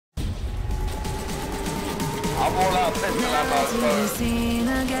I'm all out of pistol ammo, so...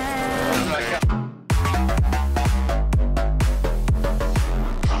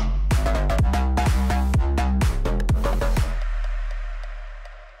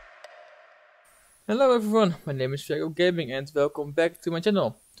 Hello everyone, my name is Jago Gaming and welcome back to my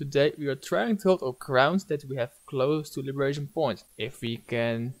channel. Today we are trying to hold our grounds that we have close to Liberation Point. If we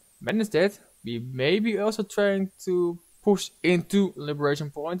can manage that, we may be also trying to push into Liberation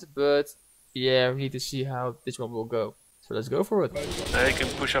Point, but yeah, we need to see how this one will go. So let's go for it. You can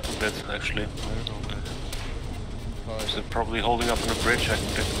push up a bit actually. So they're probably holding up on the bridge, I can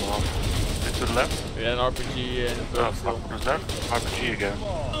pick them off. Bit to the left? Yeah, an RPG and oh, fuck, what is that? RPG again.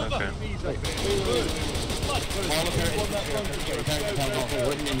 Okay.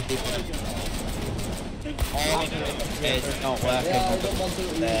 It's not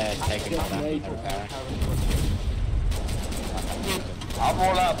working. They're taking that repair. I'm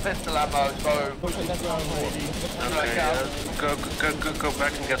all out of pistol ammo, so... Okay, go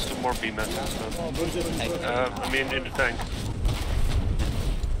back and get some more BMS and stuff. I mean in the tank.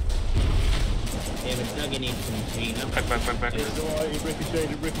 Yeah, we're still gonna need some cleanup. Back.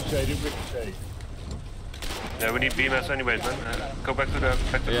 Ricocheted. Yeah, we need BMS anyways, man. Go back to the...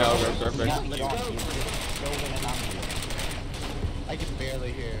 Yeah, I'll go back. I can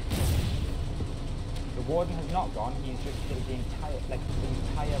barely hear. The warden has not gone, he's just killed the entire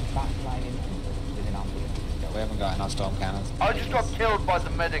back line in with an ambulance. Yeah, we haven't got enough storm cannons. I just got killed by the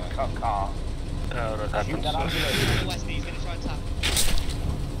medic car. Oh, that happens. Shoot that ambulance. Wesley, he's gonna try and tap.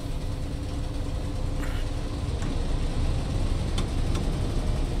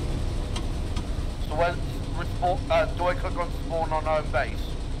 So when... do I click on spawn on home base?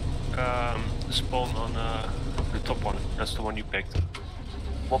 Spawn on the top one. That's the one you picked.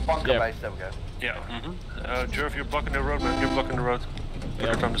 Well, bunker base, there we go. Yeah. Jerv, you're blocking the road, man. You're blocking the road. Put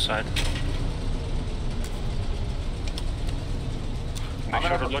it on the side. Make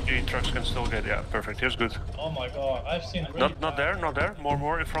sure the lucky trucks can still get. Yeah, perfect. Here's good. Oh my god, I've seen it. Not there.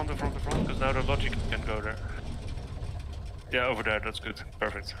 More in front, because now the logic can go there. Yeah, over there. That's good.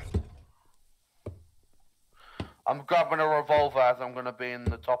 Perfect. I'm grabbing a revolver as I'm going to be in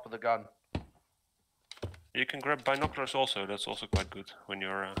the top of the gun. You can grab binoculars also. That's also quite good when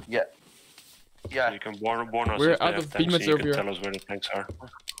you're. Yeah. So you can warn us. We're if out they of have tanks, beamers you over can here. tell us where the tanks are.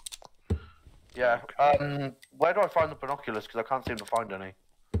 Yeah. Where do I find the binoculars? Because I can't seem to find any.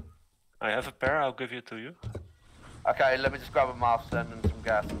 I have a pair. I'll give it to you. Okay, let me just grab a mask then and some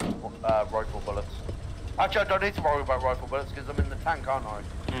gas and rifle bullets. Actually, I don't need to worry about rifle bullets because I'm in the tank, aren't I?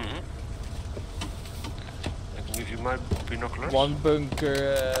 I can give you my binoculars. One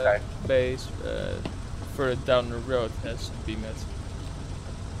bunker base further down the road has BMS.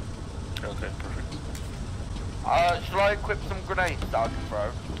 Okay, perfect. Shall I equip some grenades that I can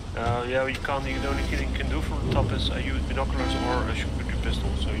throw? Yeah, you can't. The only thing you can do from the top is use binoculars or shoot with your pistol,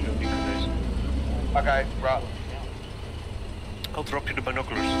 so you don't need grenades. Okay, right. I'll drop you the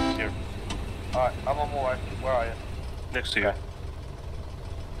binoculars here. Alright, I'm on my way. Where are you? Next to you.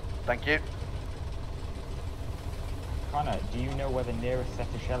 Thank you. Connor, do you know where the nearest set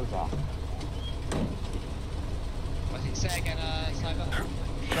of shells are? What's it say again, Cyber?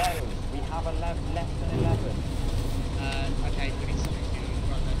 Shells! We have less than 11. Okay, we need something to do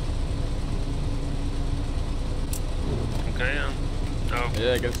right then. Okay, oh,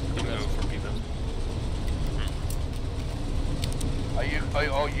 Yeah, I guess go BMS. for BMS. Are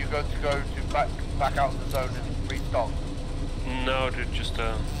you going to go to back out of the zone and restock? No, they're just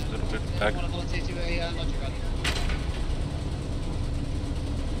a little bit back. I want to volunteer to a logic run.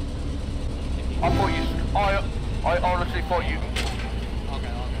 I thought you... I honestly thought you...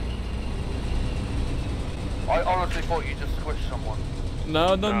 Okay. I honestly thought you just squished someone.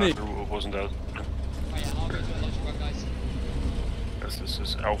 No, not me. It wasn't that. Oh yeah, I'll go to a logic run, guys. This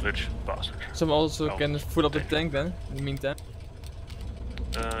is Elvich bastard. Some also Oh, can fill up the tank. tank then, in the meantime.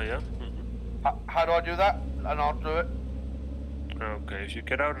 Yeah. How do I do that? And I'll do it. Okay, if you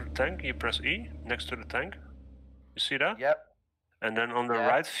get out of the tank, you press E next to the tank. You see that? Yep. And then on the Yeah.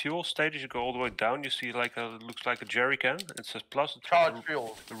 right fuel stage, you go all the way down. You see like looks like a jerry can. It says plus. It's Charge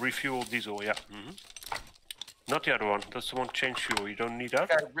fuel. Refuel diesel. Yeah. Not the other one. That's the one change fuel. You don't need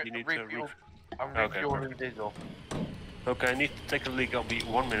that. Okay, you need refuel. I'm Okay, refueling diesel. Okay, I need to take a leak. I'll be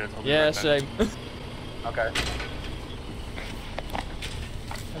 1 minute. I'll be Yeah, right back. same. Okay.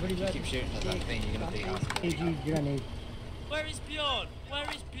 Keep shooting at that thing, you're gonna be Where is Bjorn? Where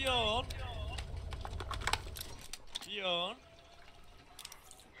is Bjorn? Bjorn?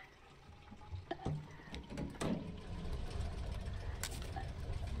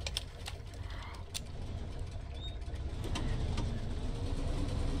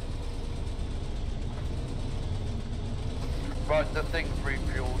 Right, the thing's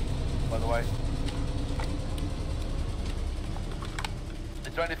refueled, by the way.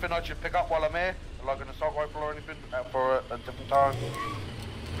 Is there anything I should pick up while I'm here? Like an assault rifle or anything for a different time?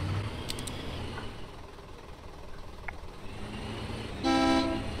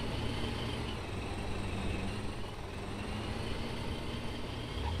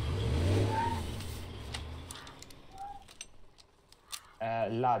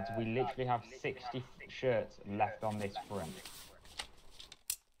 Lads, we literally have 60 shirts left on this front.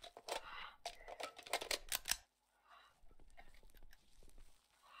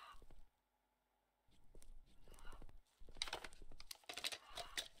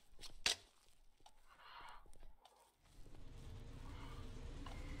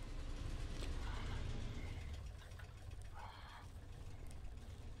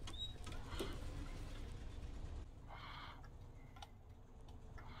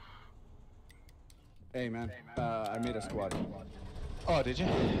 Hey man, I made a squad. Oh, did you?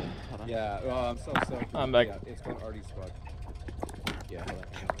 Yeah, I'm so I'm back. Yeah, it's called RD squad. Yeah, hold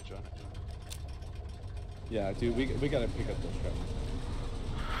on. Yeah, dude, we gotta pick up those guys.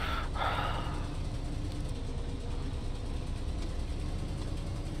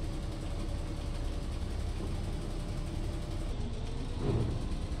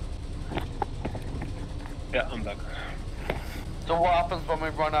 Yeah, I'm back. So what happens when we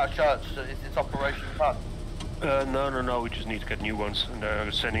run out of shirts? Is this operation done? No, we just need to get new ones. And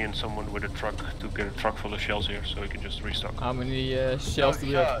they're sending in someone with a truck to get a truck full of shells here, so we can just restock. How many shells do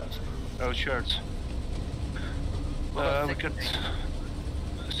we have? Oh, shirts. We got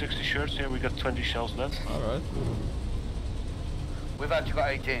 60 shirts here, we got 20 shells left. Alright. We've actually got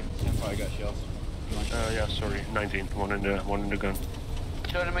 18. I got shells. Yeah, sorry, 19. One in the gun.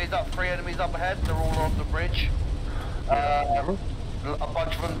 2 enemies up, 3 enemies up ahead. They're all on the bridge. A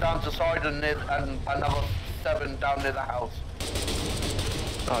bunch of them down to side and another 7 down near the house.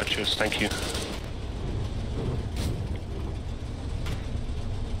 Oh, cheers, thank you.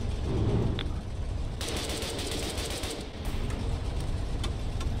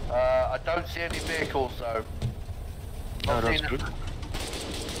 I don't see any vehicles though. Oh, that's good.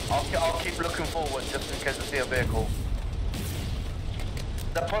 I'll keep looking forward just in case I see a vehicle.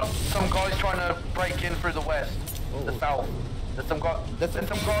 There's some guys trying to break in through the west, the south. There's some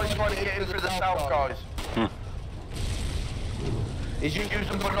guys trying to get in through the south, guys. Is you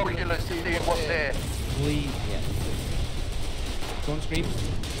using binoculars to see what's there? Please, yeah. Don't scream.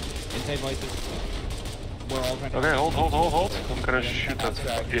 Inside voices. We're all trying to... Okay, hold. I'm gonna shoot that.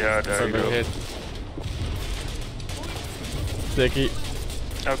 Yeah, there you go. Hit. Sticky.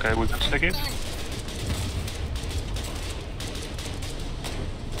 Okay, we got sticky.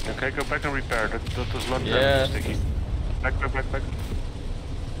 Okay, go back and repair. That was not very sticky. Back.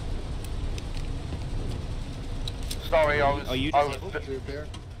 Sorry, I was. Are you disabled?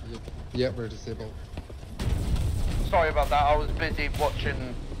 Yeah, we're disabled. Sorry about that. I was busy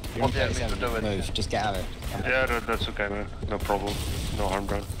watching what the enemies were doing. Move, just get out of it. Yeah, that's okay, man. No problem. No harm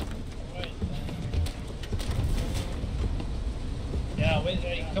done. Yeah, wait,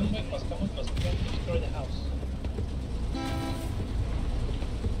 come with us, we're going to destroy the house.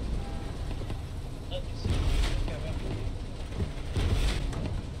 Let me see. Okay, well.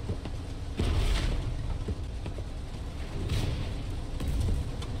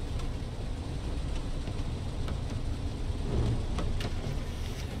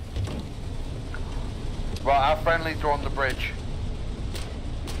 Right, our friendlies are on the bridge.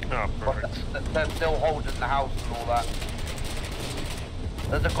 Oh, perfect. But they're still holding the house and all that.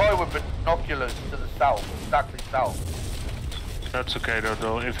 There's a guy with binoculars to the south, exactly south. That's okay though,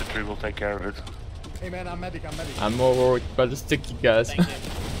 the infantry will take care of it. Hey man, I'm medic. I'm more worried about the sticky guys. Yeah,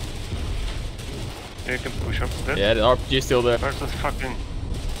 you can push up a bit. Yeah, the RPG is still there. Where's the fucking...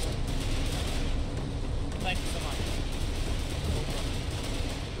 Thank you so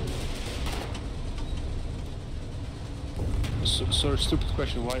much. So stupid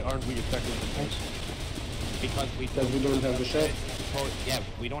question, why aren't we attacking the tanks? Because we don't have the shell. Yeah,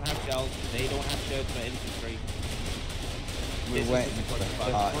 we don't have shells, they don't have shells for infantry. We're waiting for the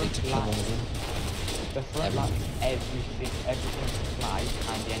front line, everything's supplied,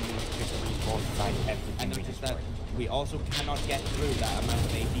 and the enemy's just reinfortified everything. And not just that, we also cannot get through that amount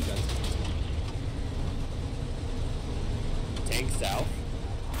of AT guns. Tank south.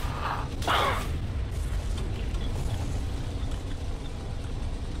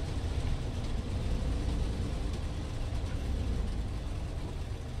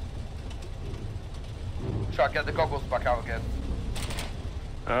 Try to get the goggles back out again.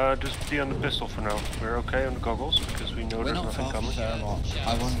 Just be on the pistol for now. We're okay on the goggles because we know there's nothing coming.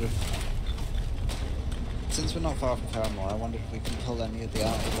 I wonder. Since we're not far from Paramore, I wonder if we can pull any of the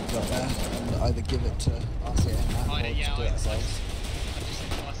items up there and either give it to RCA and that, or just do it ourselves. I'm just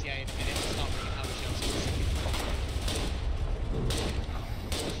into RCA in a minute. It's not really how we shells.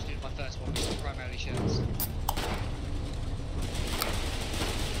 Just doing my first one, which is primarily shells.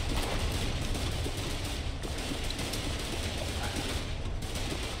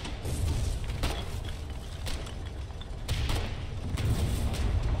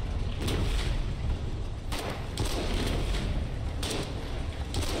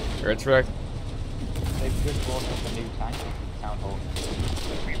 Red track. They've just brought up a new tank. Town hall.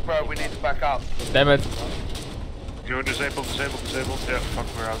 Bro, we need to back up. Damn it. You're disabled. Yeah, fuck,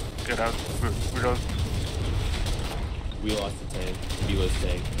 we're out. Get out. We're done. We lost the tank. We lost the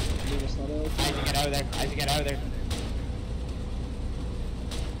tank. I have to get out of there. I have to get out of there.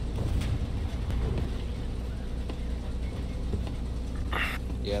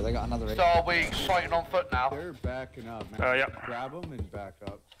 Yeah, they got another. So are we fighting on foot now? They're backing up, man. Yeah. Grab them and back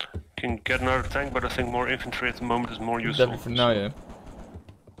up. Can get another tank, but I think more infantry at the moment is more useful. Definitely for now, yeah.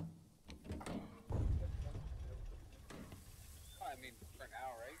 I mean, for now,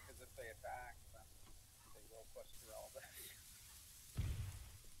 right? Because if they attack, then they will push through all this.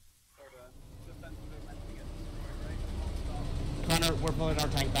 Sort of defensive meant to get destroyed, right? Connor, we're pulling our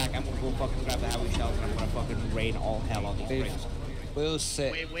tank back. I'm gonna go fucking grab the Howie shells and I'm gonna fucking rain all hell on these bricks. We'll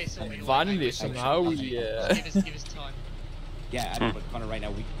sit. We're sorting Finally, somehow we. Give us time. Yeah, I know, but Connor, right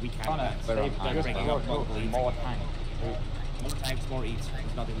now we can't. Connor, they've just bringing up brought up more tanks. More tanks, more eats.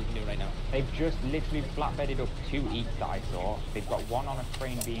 There's nothing we can do right now. They've just literally flatbedded up 2 eats that I saw. They've got one on a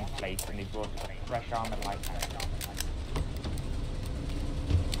train being placed, and they've brought a fresh armoured light tank.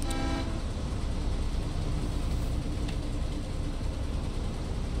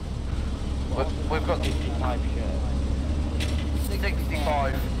 We've got 55 shares.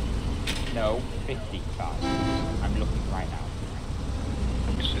 65. No, 55. I'm looking right now.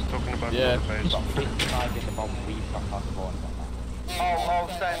 She's talking about Yeah. the We've base. got 55 in the bomb, we've got plus 4 on that.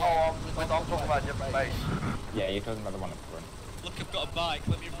 I'm talking about different base. Yeah, you're talking about the one up front. Look, I've got a bike.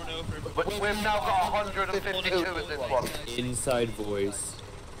 Let me run over him. But we've now got 152 in this one. Inside voice.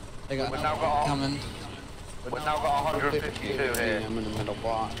 They got We've now got coming. We've now got 152 here. I'm in the middle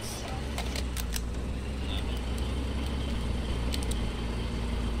box.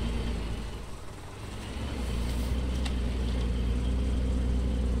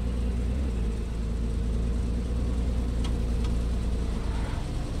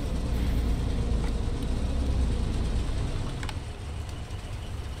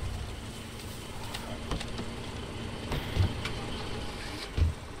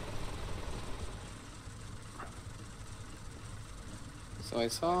 So I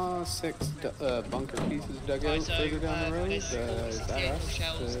saw 6 bunker pieces dug out further down the road. Is that us?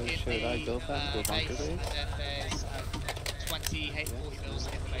 Should I build that to a bunker base? And then there's 20 40 mils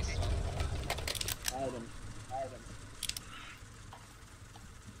in the base as well.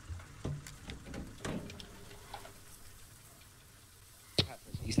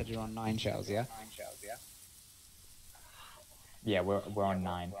 You said you're on 9 shells, yeah? Yeah, we're on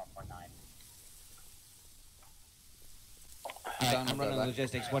 9. Alright, I'm running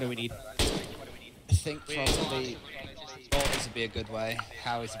logistics. What do we need? I think probably Borders would be a good way.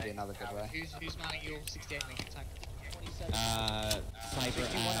 Howies would be another good way. Who's manning your 68 link tank? Sniper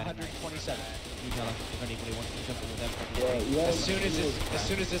and 127. you tell us if anybody wants to jump in with them. Yeah, as soon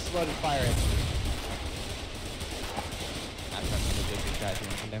as it's loaded, fire it. I'm trying to logistics guys who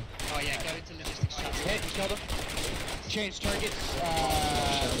want to come down. Oh yeah, go into logistics chat. Hit, you killed him. Change targets.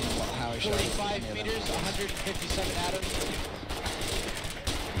 Howie shells. 45 meters, 157 atoms.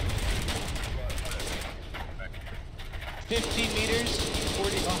 15 meters,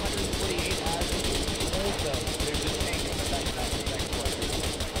 148 atoms. Also, there's a tank in the back of that corner.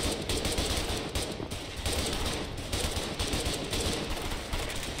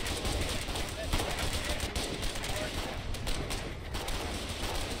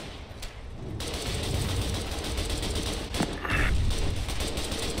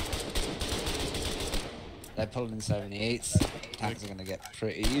 They're pulling in 78s. Tanks are going to get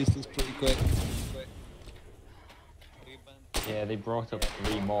pretty useless pretty quick. Yeah, they brought up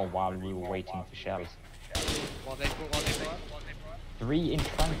 3 more while we were waiting for shells. What they brought? 3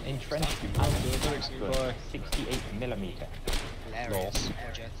 entrenched for 68mm. Hilarious.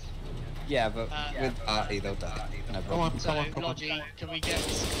 Roger. Yeah, but with Artie they'll die. No problem. So, Logi, can we get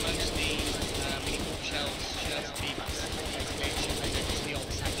mostly, we need more shells and beamers, basically, and then just the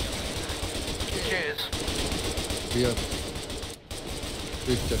old sack shells. Cheers.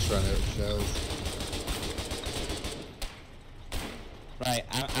 We've just run out of shells. Right,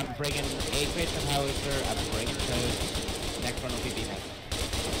 I'm bringing 8 crates of howitzer, I'm bringing those. Next one will be BMAT.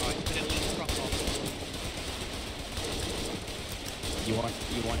 Alright, put it all drop off. You want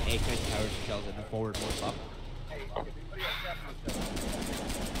 8 crates of howitzer shells in the forward more spot?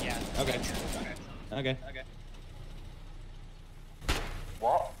 Yeah. Okay. Okay.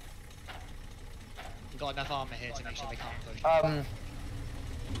 What? We've got enough armor here to make sure they can't push.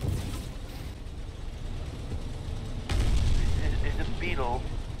 Is it Beetle?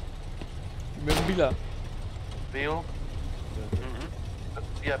 Met Bila. Beetle?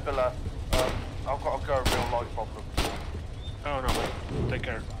 Yeah, Billa. I've got a real life problem. Oh no, man. Take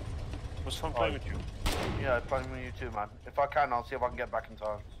care. It was fun playing with you. Yeah, playing with you too, man. If I can, I'll see if I can get back in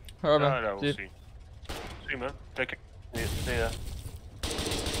time. Alright, man. No, we'll see. See you, man. Take care. See ya.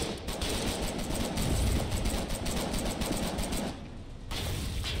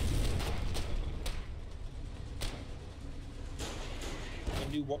 A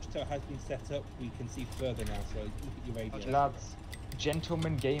new watchtower has been set up. We can see further now, so look at your radio. Lads,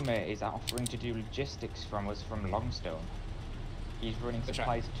 Gentleman Gamer is offering to do logistics from us from Longstone. He's running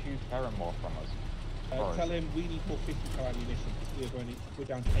supplies to Terramore from us. Tell him we need more 50 cal ammunition because we're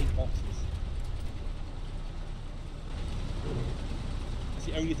down to 8 boxes. It's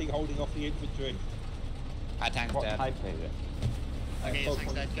the only thing holding off the infantry. High tank's What dead. type is it? Okay, your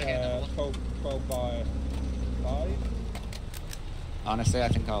tank's dead. Go get another one. 12 by 5. Honestly, I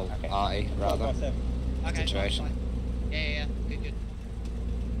think I'll RE 12 rather. by 7. Okay, Situation. fine. Yeah. Good.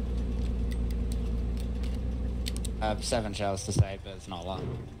 I have 7 shells to save, but it's not a lot.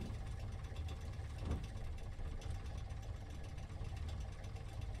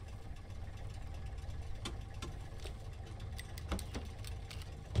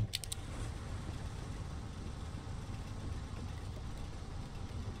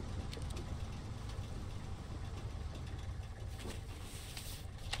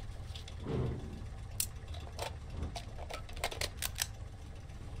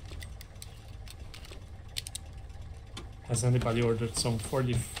 Has anybody ordered some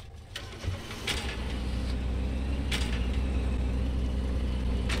 40?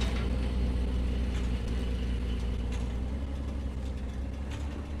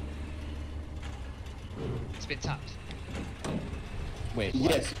 It's been tapped. Wait,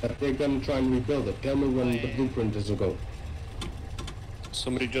 yes, but they're gonna try and rebuild it. Tell me when the blueprint is a go.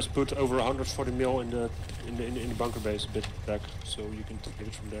 Somebody just put over 140 mil in the bunker base a bit back, so you can take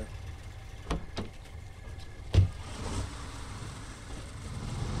it from there.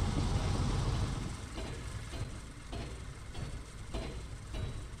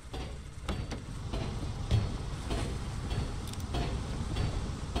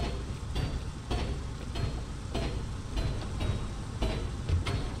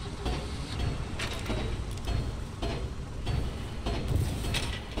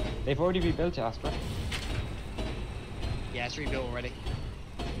 They've already rebuilt it, Astra. Yeah, it's rebuilt already.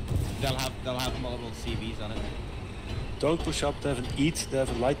 They'll have multiple CVs on it. Don't push up, they have an EAT, they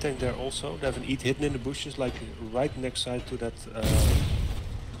have a light tank there also. They have an EAT hidden in the bushes, like right next side to that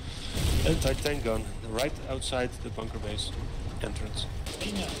anti-tank gun, right outside the bunker base entrance.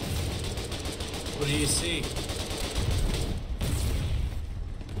 What do you see?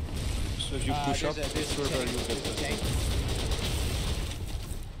 So if you push up, there's further you'll get that.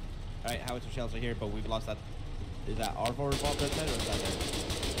 Alright, howitzer shells are here, but we've lost that. Is that our forward vault outside, or is that theirs?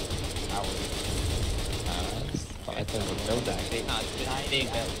 Ours. I thought it was built actually. No, it's being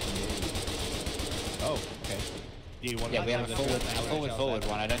built. Oh, okay. Do you want Yeah, we have a forward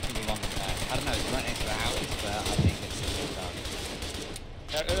one. I don't think we want. I don't know. It's right next to the houses, but I think it's a good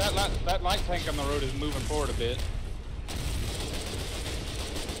target. That light tank on the road is moving forward a bit.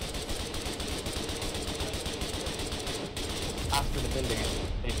 After the building,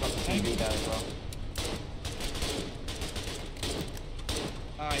 they've got the TV there as well.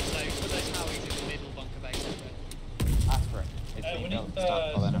 Alright, so put those howies in the middle bunker base. Ask for it. It's being built.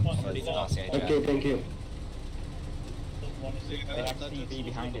 Start following them. It's RCH. Okay, thank you. They have TV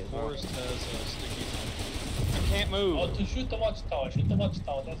behind it as well. Forest has sticky. I can't move. Oh, to shoot the watchtower. Shoot the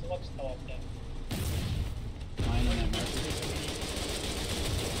watchtower. There's a watchtower up there. Mine on that marker.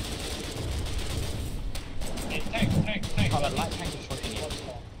 Hey, tank. Oh, that light tank is pushing you.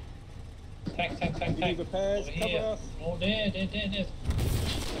 Tank. We need repairs. Over Cover here. us. Oh, there.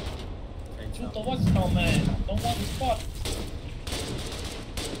 Shoot the watchtower, man. Don't want the spot.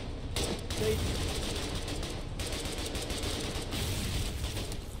 They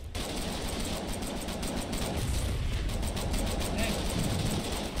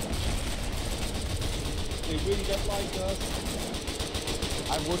really don't like us.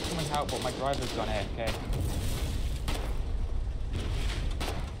 I would come and help, but my driver's gone AFK.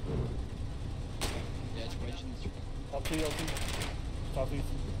 Southeast.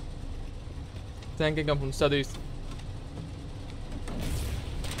 Tanking come from southeast.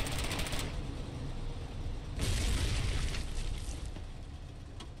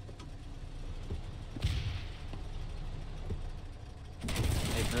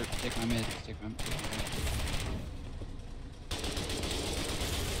 Hey Bert, take my mid, take my mid.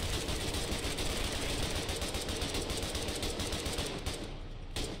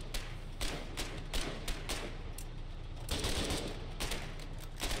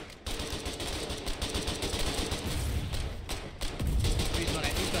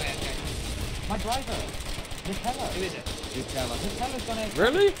 My driver! Nutella! Who is it? Nutella. Nutella's gonna...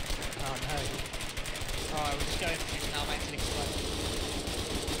 Really? Oh no. Alright, we're just going for it now, mate, until it explodes.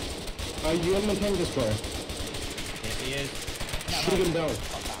 Are you on my tank destroyer? Yes, he is. Shoot him down.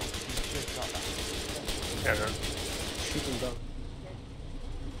 Yeah, no. Shoot him down.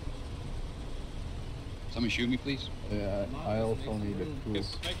 Somebody shoot me, please. Yeah, I also need a crew. Make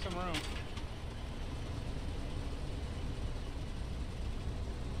some room.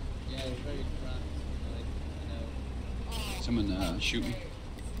 Yeah, we're very cramped. Like, you know. Someone shoot me.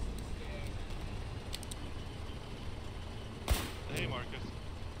 Hey, Marcus.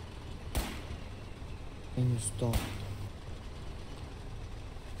 Can you stop?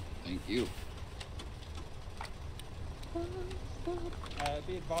 Thank you.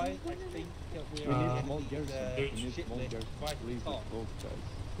 Be advised, I think that we're We in need more the gears. We need ship more list gears. right at Please, the top. both guys.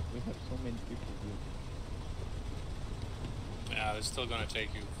 We have so many people here. Yeah, it's still gonna take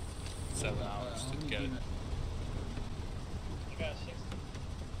you 7 hours to get it. You got 60.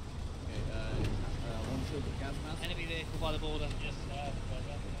 One shield of gas mask. Enemy vehicle by the border. Yes,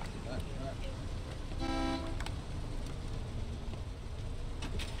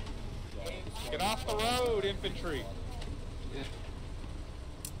 Get off the road, infantry. Yeah.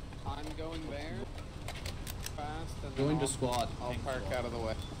 I'm going there. Fast and Join the I'll- squad. I'll park out of the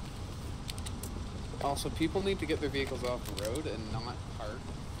way. Also, people need to get their vehicles off the road and not park.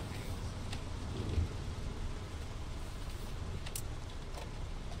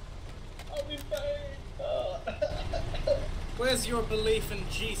 I'll be fine. Where's your belief in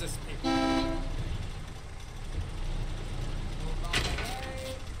Jesus, people?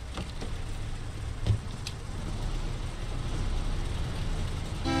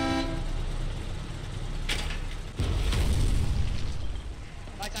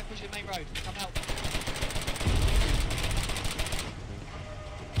 Light tank pushing main road. Come help.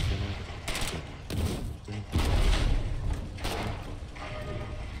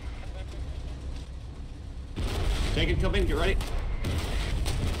 Tank incoming, get ready.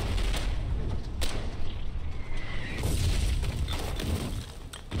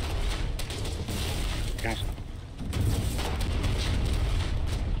 Guys.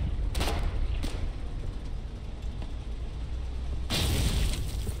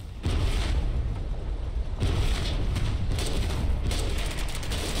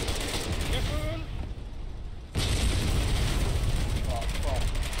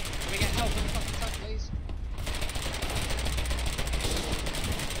 Can we get help in the fucking truck, please?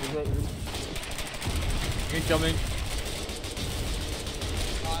 Incoming.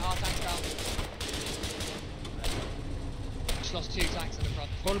 Alright, our tank's down. Just lost 2 tanks in the front.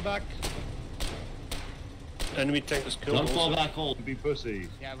 Pull back. Enemy tank is killed. Don't fall also. back, hold. Be pussy.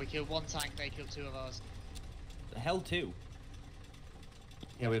 Yeah, we killed 1 tank, they killed 2 of ours. The hell too.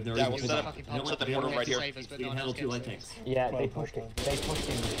 Yeah, we have no Yeah, reason we'll to fucking we don't pump let the them. portal They right have here. to save us, but We no can one handle else 2 gets light to tanks. Yeah, they pushed in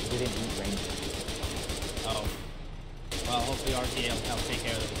within heat range. Oh. Well, hopefully RTA will help take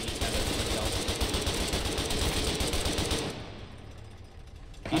care of the beat better than themselves.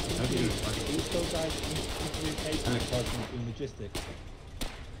 These two guys in logistics.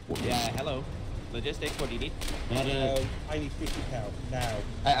 Yeah, hello. Logistics, what do you need? I need 50 pounds now.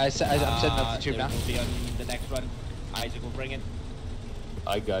 I'm setting up the tube now. Will be on the next run. Isaac will bring it.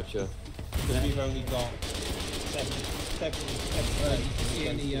 I gotcha. Because we've only got 7 See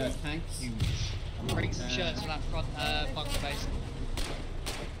any tanks? I'm bringing some shirts for that front bunker base.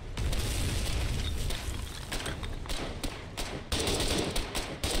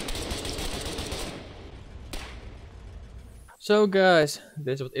 So guys,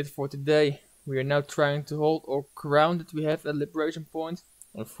 this was it for today. We are now trying to hold our ground that we have at Liberation Point.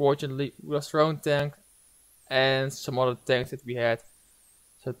 Unfortunately, we lost our own tank and some other tanks that we had.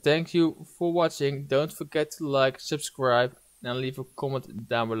 So thank you for watching. Don't forget to like, subscribe and leave a comment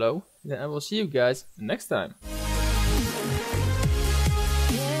down below. And I will see you guys next time.